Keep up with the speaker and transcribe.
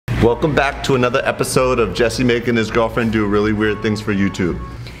Welcome back to another episode of Jesse making his girlfriend do really weird things for YouTube.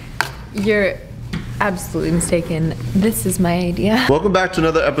 You're absolutely mistaken. This is my idea. Welcome back to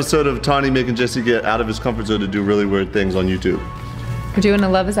another episode of Tawny making Jesse get out of his comfort zone to do really weird things on YouTube. We're doing a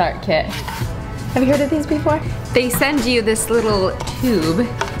Love is Art kit. Have you heard of these before? They send you this little tube,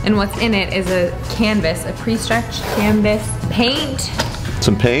 and what's in it is a canvas, a pre-stretched canvas, paint.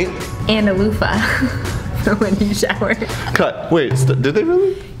 Some paint? And a loofah for when you shower. Cut. Wait, did they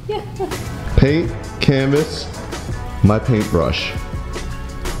really? Yeah. Paint, canvas, my paintbrush.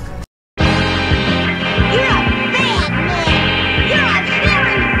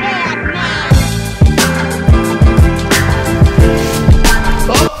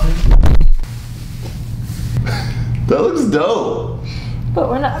 That looks dope. But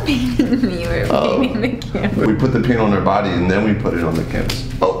we're not painting me, we're painting the canvas. We put the paint on our body and then we put it on the canvas.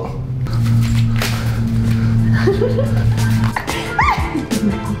 Oh.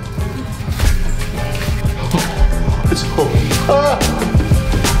 It's cold. Ah.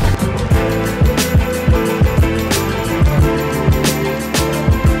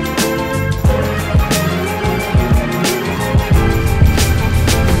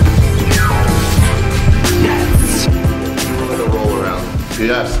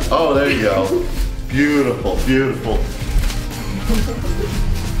 Yes. Oh, there you go. Beautiful, beautiful.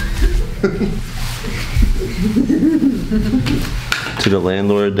 To the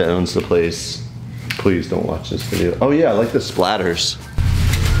landlord that owns the place, please don't watch this video. Oh yeah, I like the splatters.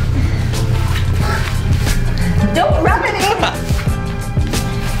 Don't rub it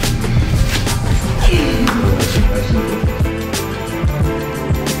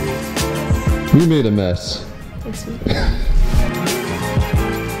in! We made a mess. Yes, we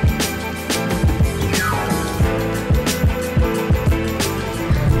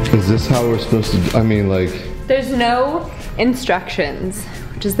Is this how we're supposed to, I mean like... There's no instructions,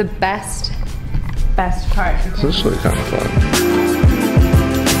 which is the best part. This is really kind of fun.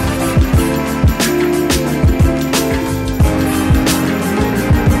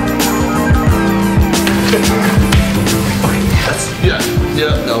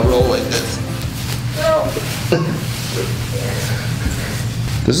 Yeah, now roll like this.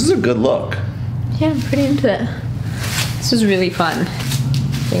 This is a good look. Yeah, I'm pretty into it. This was really fun.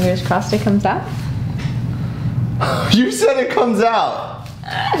 Fingers crossed it comes out. You said it comes out!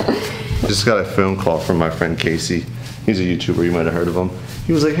 Just got a phone call from my friend Casey. He's a YouTuber, you might have heard of him.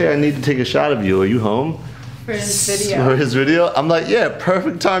 He was like, hey, I need to take a shot of you. Are you home? For his video. For his video? I'm like, yeah,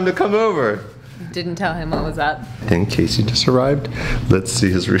 perfect time to come over. Didn't tell him what was up. And Casey just arrived. Let's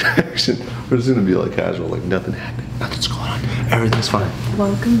see his reaction. We're just gonna be like casual, like nothing happened. Nothing's going on. Everything's fine.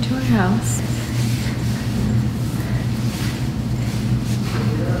 Welcome to our house.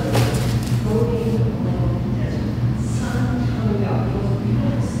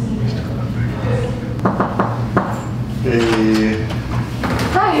 Hey.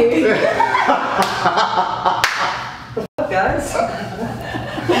 Hi. What's up, guys?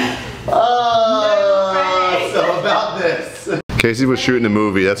 So about this. Casey was shooting a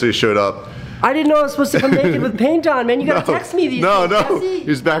movie. That's why he showed up. I didn't know I was supposed to come naked with paint on, man. You gotta text me these No, things, no. Jesse.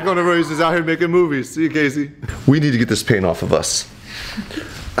 He's back on the road. He's just out here making movies. See you, Casey. We need to get this paint off of us.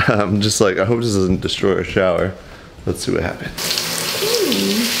 I'm just like, I hope this doesn't destroy our shower. Let's see what happens.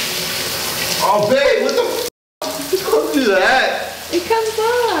 Oh, babe, what the f? Don't do that. It comes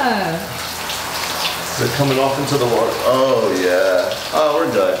off. Is it coming off into the water? Oh, yeah. Oh,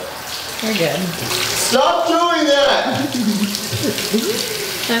 we're good. We're good. Stop doing that!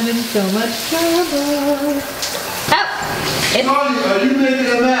 I'm in so much trouble. Oh! Tony, are you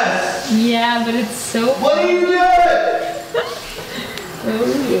making a mess? Yeah, but it's so What are you doing? Oh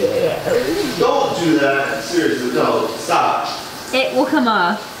yeah. Don't do that. Seriously, no. Stop. It will come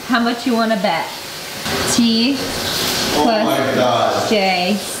off. How much you want to bet? T Oh plus my God.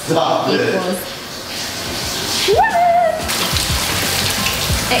 J Stop equals. it. What?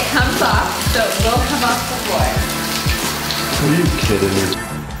 It comes off, so it will come off the floor. Are you kidding me?